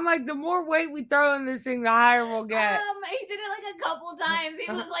 I'm like, the more weight we throw in this thing, the higher we'll get. He did it like a couple times.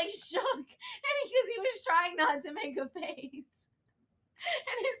 He was like shook, and because he was trying not to make a face,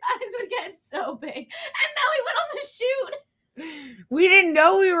 and his eyes would get so big. And now we went on the shoot. We didn't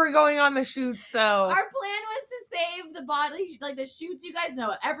know we were going on the chutes, so our plan was to save the body, like the chutes. You guys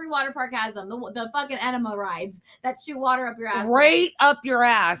know it. Every water park has them. The fucking enema rides that shoot water up your ass. Right up your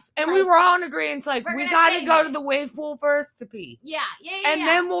ass. And we were all in agreement, like, we got to go to the wave pool first to pee. Yeah. And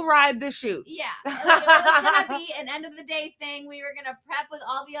then we'll ride the chutes. Yeah. Like, it was going to be an end of the day thing. We were going to prep with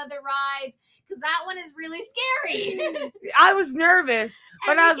all the other rides. because that one is really scary. I was nervous,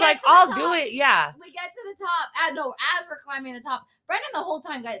 but I was like, I'll do it. Yeah. We get to the top. No, as we're climbing the top, Brendan the whole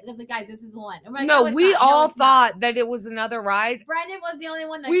time was like, guys, this is the one. Like, no, we all thought that it was another ride. Brendan was the only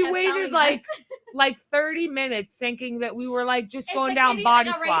one that we kept waited like 30 minutes thinking that we were like just going like down body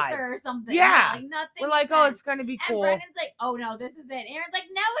like a slides or something. Yeah. Like nothing. We're like, intense. oh, it's gonna be cool. And Brendan's like, oh no, this is it. Aaron's like,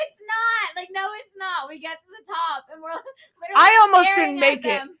 no, it's not. Like, no, it's not. We get to the top and we're literally I almost didn't make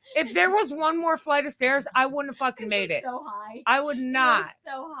it. If there was one more flight of stairs, I wouldn't have fucking made it. So high. I would not. It was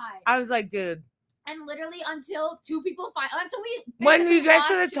so high. I was like, dude. And literally until two people until we when we get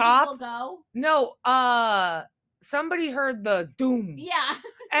to the top, go. No, somebody heard the doom. Yeah.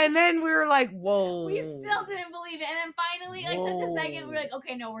 And then we were like, whoa. We still didn't believe it. And then finally, like, took a second. We were like,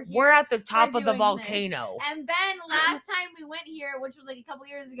 okay, no, we're here. We're at the top of the volcano. This. And Ben, last time we went here, which was like a couple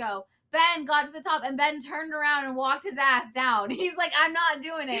years ago, Ben got to the top and Ben turned around and walked his ass down. He's like, I'm not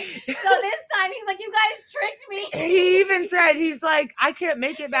doing it. So this time he's like, you guys tricked me. He even said, he's like, I can't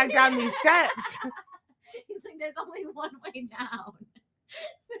make it back down these steps. He's like, there's only one way down.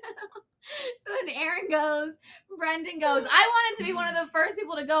 So then Aaron goes, Brendan goes. I wanted to be one of the first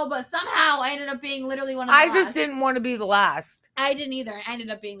people to go, but somehow I ended up being literally one of the last. I just didn't want to be the last. I didn't either. I ended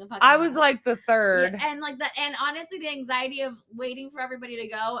up being the fucking I was last. like the third. Yeah, and honestly, the anxiety of waiting for everybody to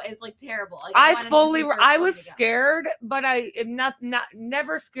go is like terrible. Like, I was scared, but I am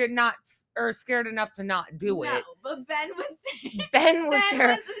never scared scared enough to not do it. But Ben was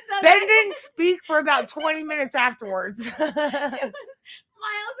scared. Ben didn't speak for about 20 minutes afterwards.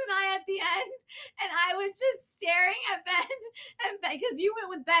 Miles and I at the end, and I was just staring at Ben, and because you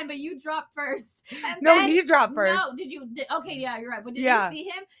went with Ben, but you dropped first. And no, he dropped first. No, did you? Okay, yeah, you're right. But did you see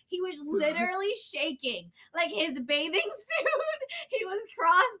him? He was literally shaking, like his bathing suit. He was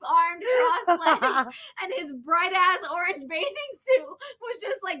cross-armed, cross-legs, and his bright-ass orange bathing suit was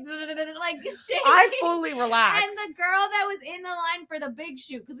just like shaking. I fully relaxed. And the girl that was in the line for the big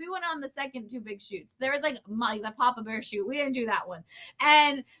shoot, because we went on the second two big shoots. There was like the Papa Bear shoot. We didn't do that one.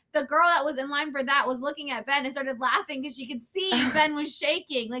 And the girl that was in line for that was looking at Ben and started laughing because she could see Ben was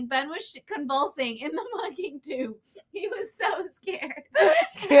shaking. Like Ben was convulsing in the mugging tube. He was so scared.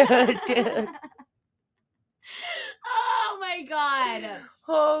 Dude. Oh my God.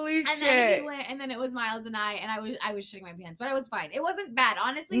 Holy shit. And then he went, and then it was Miles and I was shitting my pants, but it was fine. It wasn't bad.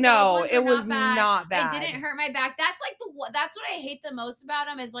 Honestly, no, it was not bad. It didn't hurt my back. That's like that's what I hate the most about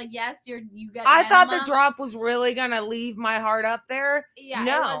them is like, yes, you get I thought the drop was really gonna leave my heart up there. Yeah,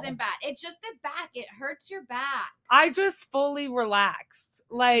 no. It wasn't bad. It's just the back. It hurts your back. I just fully relaxed.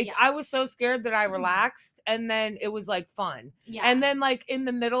 Like I was so scared that I relaxed, and then it was like fun. Yeah. And then like in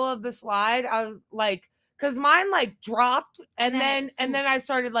the middle of the slide, I was like, because mine like dropped and then I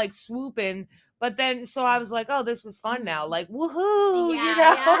started like swooping, but then so I was like, oh, this is fun now, like woohoo, you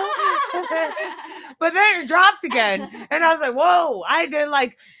know. But then it dropped again, and I was like, whoa! I did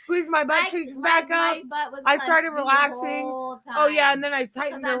like squeeze my butt cheeks back up. My butt was I started relaxing. Oh yeah, and then I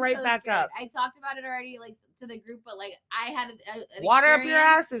tightened it right back up. I talked about it already, like to the group, but like I had an water up your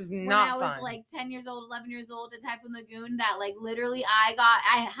ass is not fun. When I was like 10 years old, 11 years old at Typhoon Lagoon, that like literally I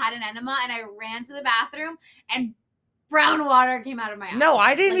had an enema and I ran to the bathroom and brown water came out of my ass. No,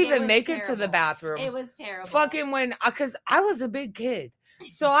 I didn't even make it to the bathroom. It was terrible. Fucking because I was a big kid.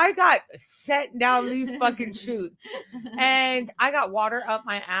 So I got sent down these fucking chutes and I got water up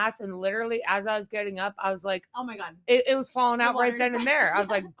my ass, and literally as I was getting up, I was like, oh my God. It was falling out right then and there. I was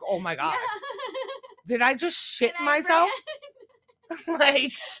like, oh my God. Yeah. Did I just shit myself?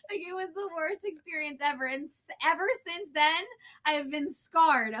 Like it was the worst experience ever, and ever since then I have been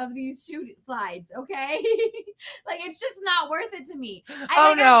scarred of these shoot slides. Okay. Like it's just not worth it to me.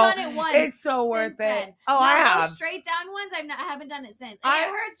 I've done it once. It's so worth it. Then. Oh, I have straight down ones. I haven't done it since, and it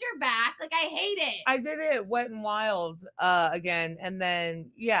hurts your back. Like I hate it. I did it Wet and Wild again, and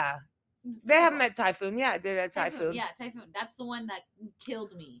then they haven't met Typhoon. Yeah, I did it at Typhoon. Yeah, Typhoon. That's the one that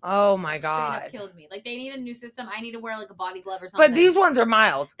killed me. Oh my God. Straight up killed me. Like they need a new system. I need to wear like a body glove or something. But these ones are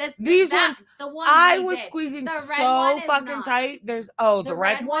mild. These ones I was squeezing so fucking tight. There's the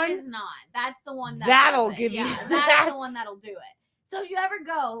red one is not. That's the one that'll give you. That's the one that'll do it. So if you ever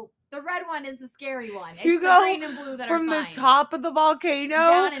go, the red one is the scary one. It's you the go green and blue that from are the top of the volcano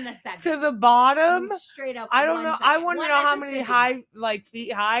down in the center to the bottom. Straight up. I don't know. I want to know how many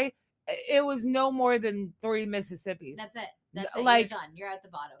feet high. It was no more than 3 Mississippis. That's it. That's it. Like, you're done. You're at the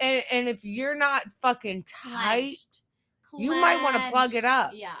bottom. And if you're not fucking tight, You might want to plug it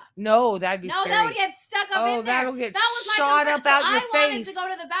up. Yeah. No, that'd be scary. That would get stuck up in there. That'll get that was my shot up out your I face. wanted to go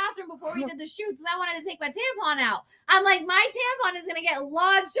to the bathroom before we did the shoots, and I wanted to take my tampon out. I'm like, my tampon is gonna get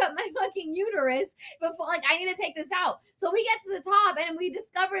lodged up my fucking uterus before. Like, I need to take this out. So we get to the top, and we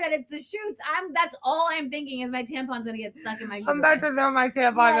discover that it's the shoots. That's all I'm thinking is my tampon's gonna get stuck in my uterus. I'm about to throw my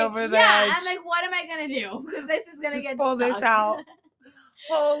tampon over the edge. I'm like, what am I gonna do? Because this is gonna get pull stuck. This out.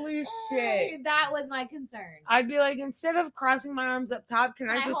 Holy shit. That was my concern. I'd be like, instead of crossing my arms up top,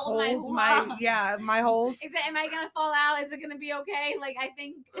 can I just hold my holes? Am I gonna fall out? Is it gonna be okay? Like, I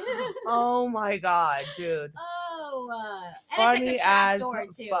think. Oh my god, dude. And it's like a trap door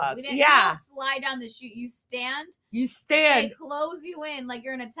too. Fuck. We didn't slide down the chute. You stand. They close you in like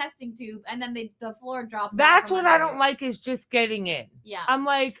you're in a testing tube, and then the floor drops. That's what I don't like, is just getting in. Yeah. I'm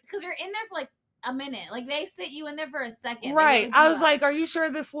like, because you're in there for like a minute. Like, they sit you in there for a second. Right. I was like, are you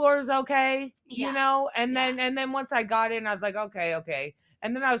sure this floor is okay? Yeah. You know? And then once I got in, I was like, okay.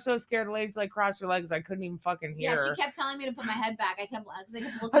 And then I was so scared. The lady's like, cross your legs. I couldn't even fucking hear. Yeah, she kept telling me to put my head back. I kept looking. I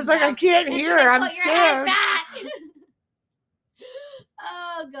was like, down. I can't hear. Like, I'm scared. Your head back.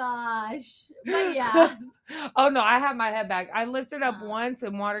 Oh gosh. But yeah. Oh no, I have my head back. I lifted up once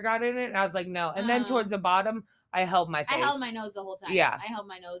and water got in it, and I was like, no. And then towards the bottom, I held my face. I held my nose the whole time. Yeah. I held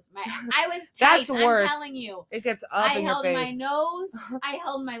my nose. I was tight. That's worse. I'm telling you. It gets up in your face. I held my nose. I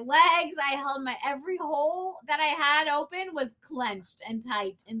held my legs. I held every hole that I had open was clenched and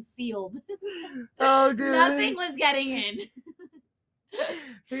tight and sealed. Oh, dude. Nothing was getting in.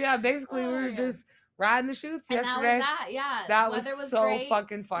 So yeah, basically we were just riding the shoots yesterday. And that was that, yeah. That was so great.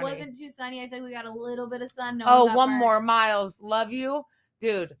 Fucking funny. It wasn't too sunny. I think we got a little bit of sun. One more, Miles. Love you.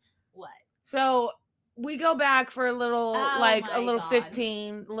 Dude. What? So we go back for a little, a little God.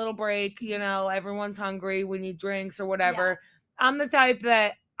 15, little break, you know, everyone's hungry, we need drinks or whatever. Yeah. I'm the type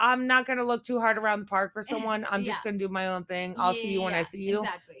that I'm not going to look too hard around the park for someone. I'm just going to do my own thing. I'll see you when I see you.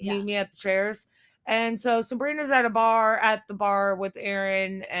 Exactly. Meet me at the chairs. And so Sabrina's at the bar with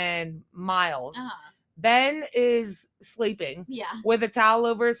Aaron and Miles. Ben is sleeping with a towel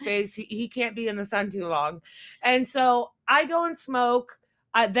over his face. He can't be in the sun too long. And so I go and smoke.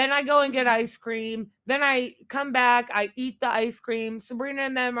 Then I go and get ice cream. Then I come back. I eat the ice cream. Sabrina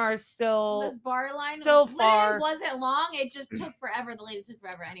and them are still this bar line still far. It wasn't long. It just took forever. The lady took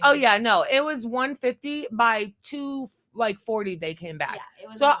forever anyway. Oh yeah, no, it was 1:50. By 2:40 they came back. Yeah, it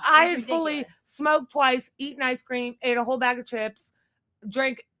was. So I had fully smoked twice, eaten ice cream, ate a whole bag of chips,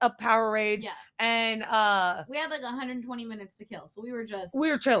 drank a Powerade. Yeah. And we had like 120 minutes to kill, so we were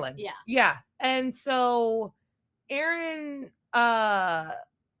chilling. Yeah. Yeah. And so Aaron Miles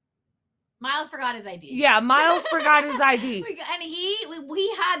forgot his ID. Yeah, Miles forgot his ID. And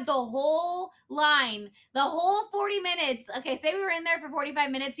we had the whole line, the whole 40 minutes. Okay, say we were in there for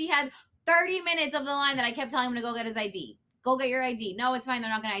 45 minutes. He had 30 minutes of the line that I kept telling him to go get his ID. Go get your ID. No, it's fine.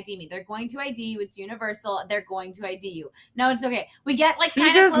 They're not going to ID me. They're going to ID you. It's universal. They're going to ID you. No, it's okay. We get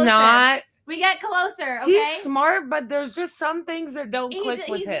kind of closer. Not. We get closer, okay? He's smart, but there's just some things that don't click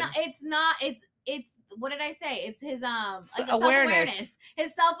with him. It's what did I say? It's his awareness.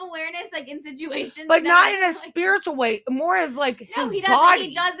 His self-awareness, like in situations. But not in a spiritual way. More as like his he body.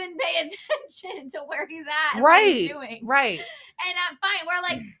 He doesn't pay attention to where he's at and right, what he's doing. Right. And I'm fine.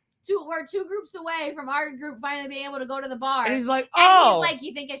 We're two groups away from our group finally being able to go to the bar. And he's like, And he's like,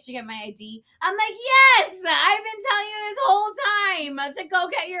 you think I should get my ID? I'm like, yes! I've been telling you this whole time to go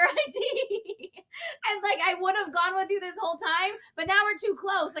get your ID. And I would have gone with you this whole time, but now we're too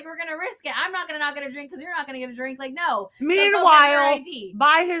close. We're going to risk it. I'm not going to not get a drink because you're not going to get a drink. No. Meanwhile,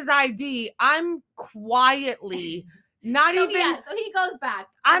 by his ID, I'm quietly... So he goes back.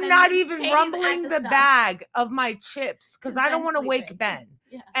 I'm not even rumbling the bag of my chips because I don't want to wake Ben.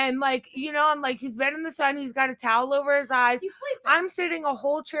 Yeah. And I'm like, he's been in the sun. He's got a towel over his eyes. He's sleeping. I'm sitting a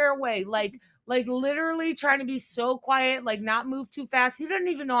whole chair away, like literally trying to be so quiet, not move too fast. He doesn't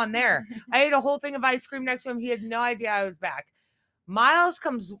even know I'm there. I ate a whole thing of ice cream next to him. He had no idea I was back. Miles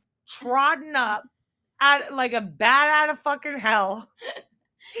comes trotting up like a bat out of fucking hell.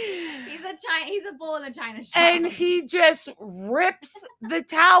 He's a bull in a china shop. And he just rips the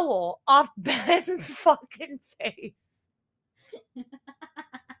towel off Ben's fucking face.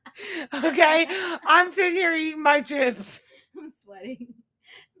 Okay? I'm sitting here eating my chips. I'm sweating.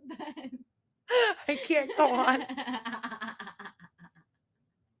 Ben. I can't go on.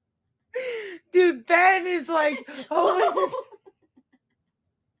 Dude, Ben is like, oh.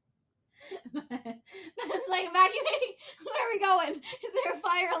 Ben's like, evacuating. Where are we going? Is there a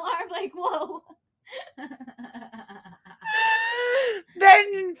fire alarm? Whoa.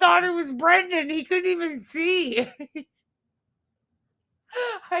 Ben thought it was Brendan. He couldn't even see.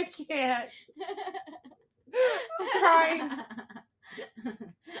 I can't. I'm crying.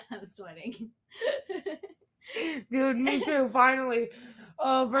 I'm sweating. Dude, me too, finally.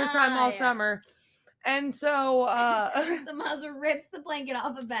 First time all summer. And so so Miles rips the blanket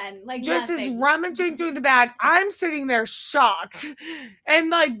off of Ben like just nothing. is rummaging through the bag. I'm sitting there shocked. And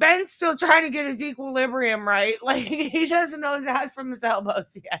like Ben's still trying to get his equilibrium right. Like he doesn't know his ass from his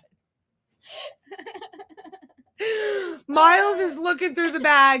elbows yet. Miles is looking through the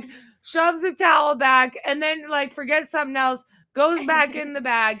bag, shoves a towel back, and then like forgets something else, goes back in the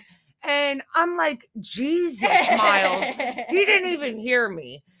bag. And I'm like, Jesus, Miles. He didn't even hear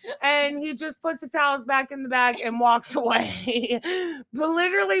me. And he just puts the towels back in the bag and walks away. But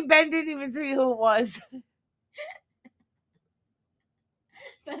literally, Ben didn't even see who it was.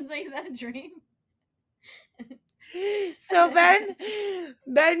 Ben's like, is that a dream? So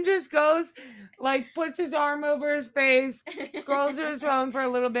Ben just goes, like, puts his arm over his face, scrolls to his phone for a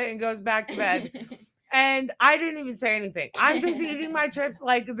little bit, and goes back to bed. And I didn't even say anything. I'm just eating my chips.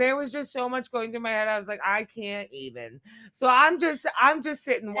 Like there was just so much going through my head. I was like, I can't even. So I'm just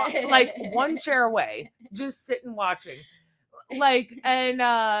sitting like one chair away, just sitting watching. Like,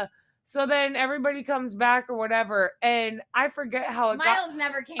 and so then everybody comes back or whatever, and I forget how it Miles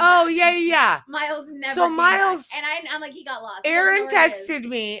never came back. Yeah. Miles never so came Miles, back. And I'm like, he got lost. Aaron texted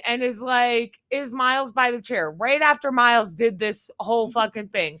me and is like, is Miles by the chair? Right after Miles did this whole fucking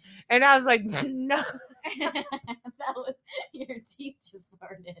thing. And I was like, no. That was, your teeth just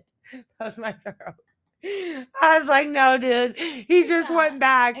farted. That was my throat. I was like, no, dude. He just went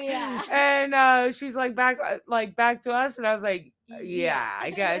back. Yeah. And she's like, back to us. And I was like, yeah, I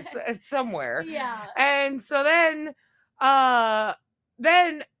guess it's somewhere. Yeah. And so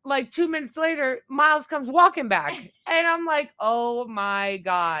then like 2 minutes later, Miles comes walking back. And I'm like, oh my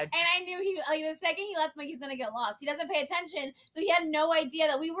God. And I knew he, like, the second he left, like, he's going to get lost. He doesn't pay attention. So he had no idea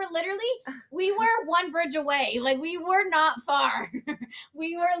that we were one bridge away. Like, we were not far.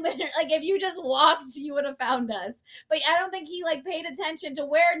 We were literally, like, if you just walked, you would have found us. But I don't think he, like, paid attention to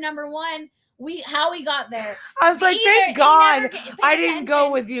where, number one, how we got there. I was like, thank God I didn't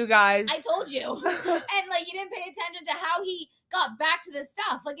go with you guys. I told you. And like he didn't pay attention to how he got back to the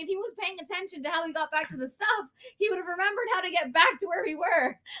stuff. Like if he was paying attention to how he got back to the stuff, he would have remembered how to get back to where we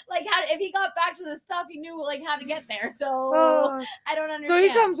were. Like if he got back to the stuff, he knew like how to get there. So I don't understand. So he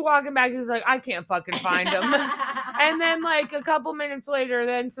comes walking back, he's like, I can't fucking find him. And then like a couple minutes later,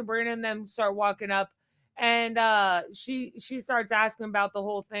 then Sabrina and them start walking up. And she starts asking about the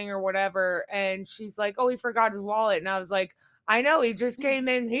whole thing or whatever, and she's like, oh, he forgot his wallet. And I was like, I know, he just came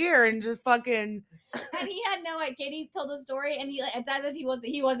in here and just fucking and he had no idea. Katie told the story, and it's as if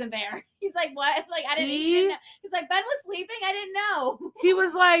he wasn't there. He's like, what? Like I didn't know. He's like, Ben was sleeping, I didn't know. He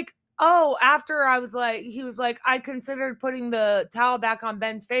was like, oh, after he was like, I considered putting the towel back on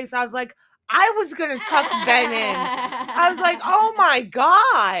Ben's face. I was like, I was gonna tuck Ben in. I was like, oh my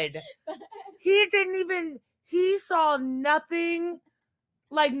God. He saw nothing,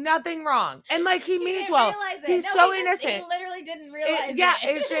 like nothing wrong. And like he means well. He's so innocent. He literally didn't realize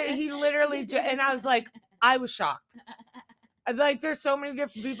it. He literally and I was like, I was shocked. Like there's so many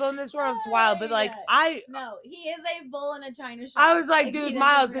different people in this world, it's wild. But like no, he is a bull in a china shop. I was like, dude,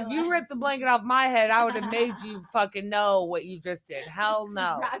 Miles, if you ripped the blanket off my head, I would have made you fucking know what you just did. Hell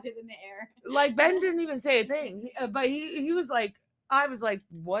no. Wrapped it in the air. Like Ben didn't even say a thing, but he was like, I was like,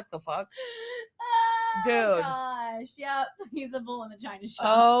 what the fuck? Dude. Oh gosh, yep. He's a bull in a china shop.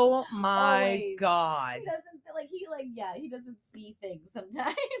 Oh my God. He doesn't see things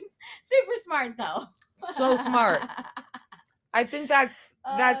sometimes. Super smart though. So smart. I think that's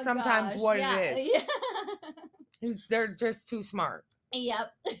sometimes what it is. Yeah. They're just too smart.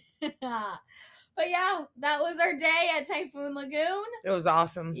 Yep. But yeah, that was our day at Typhoon Lagoon. It was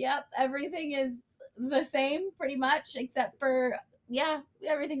awesome. Yep. Everything is the same pretty much, except for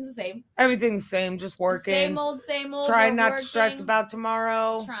everything's the same. Everything's the same, just working. Same old. Trying not to stress about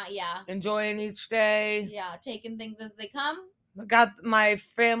tomorrow. Yeah. Enjoying each day. Yeah, taking things as they come. I got my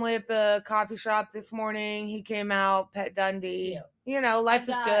family at the coffee shop this morning. He came out, Pet Dundee. Cute. You know, life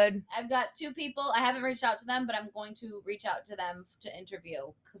is good. I've got 2 people. I haven't reached out to them, but I'm going to reach out to them to interview.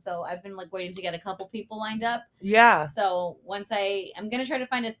 So I've been like waiting to get a couple people lined up. Yeah. So once I'm going to try to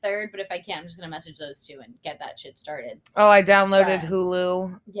find a third, but if I can't, I'm just going to message those 2 and get that shit started. Oh, I downloaded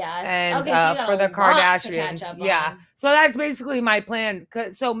Hulu. Yes. And okay, so you got for the Kardashians. Yeah. So that's basically my plan.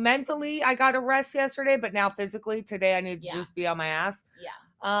 So mentally, I got a rest yesterday, but now physically, today I need to just be on my ass.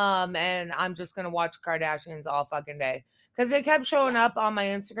 Yeah. And I'm just going to watch Kardashians all fucking day. Because they kept showing up on my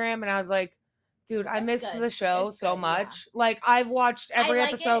Instagram, and I was like, dude, I missed the show so much. Yeah. Like, I've watched every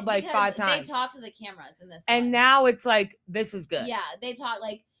episode like 5 times. They talk to the cameras in this and one. Now it's like, this is good. Yeah, they talk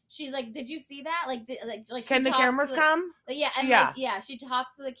like, she's like, did you see that? Like, can the cameras come? Yeah, and like, yeah, she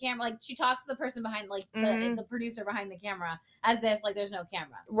talks to the camera, like she talks to the person behind, like the producer behind the camera, as if like there's no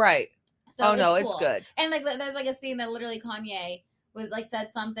camera. Right. So no, cool. it's good. And like, there's like a scene that literally Kanye was like said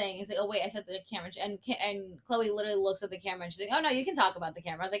something. He's like, oh wait, I said the camera, and Chloe literally looks at the camera and she's like, oh no, you can talk about the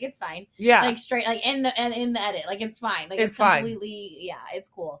camera. I was like, it's fine. Yeah. Like straight, like in the edit, like it's fine. Like it's completely, yeah, it's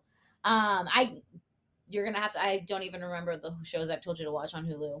cool. You're gonna have to. I don't even remember the shows I've told you to watch on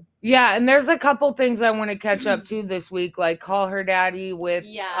Hulu. Yeah, and there's a couple things I want to catch up to this week, like Call Her Daddy with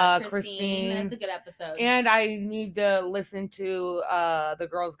Christine. That's a good episode. And I need to listen to The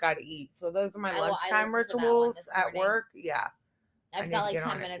Girls Gotta Eat. So those are my lunchtime rituals at work. Yeah. I've got like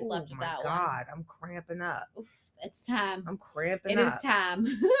 10 minutes left of that one. Oh my God, I'm cramping up. Oof, it's time. I'm cramping up. It is time.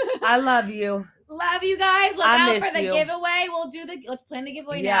 I love you. Love you guys. Look out for the giveaway. Let's plan the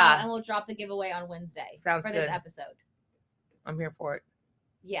giveaway now, and we'll drop the giveaway on Wednesday for this episode. I'm here for it.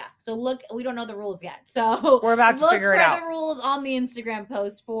 Yeah. So look, we don't know the rules yet. So we're about to figure it out. Look for the rules on the Instagram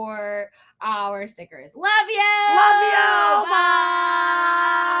post for our stickers. Love you. Love you.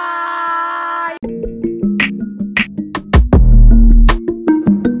 Bye.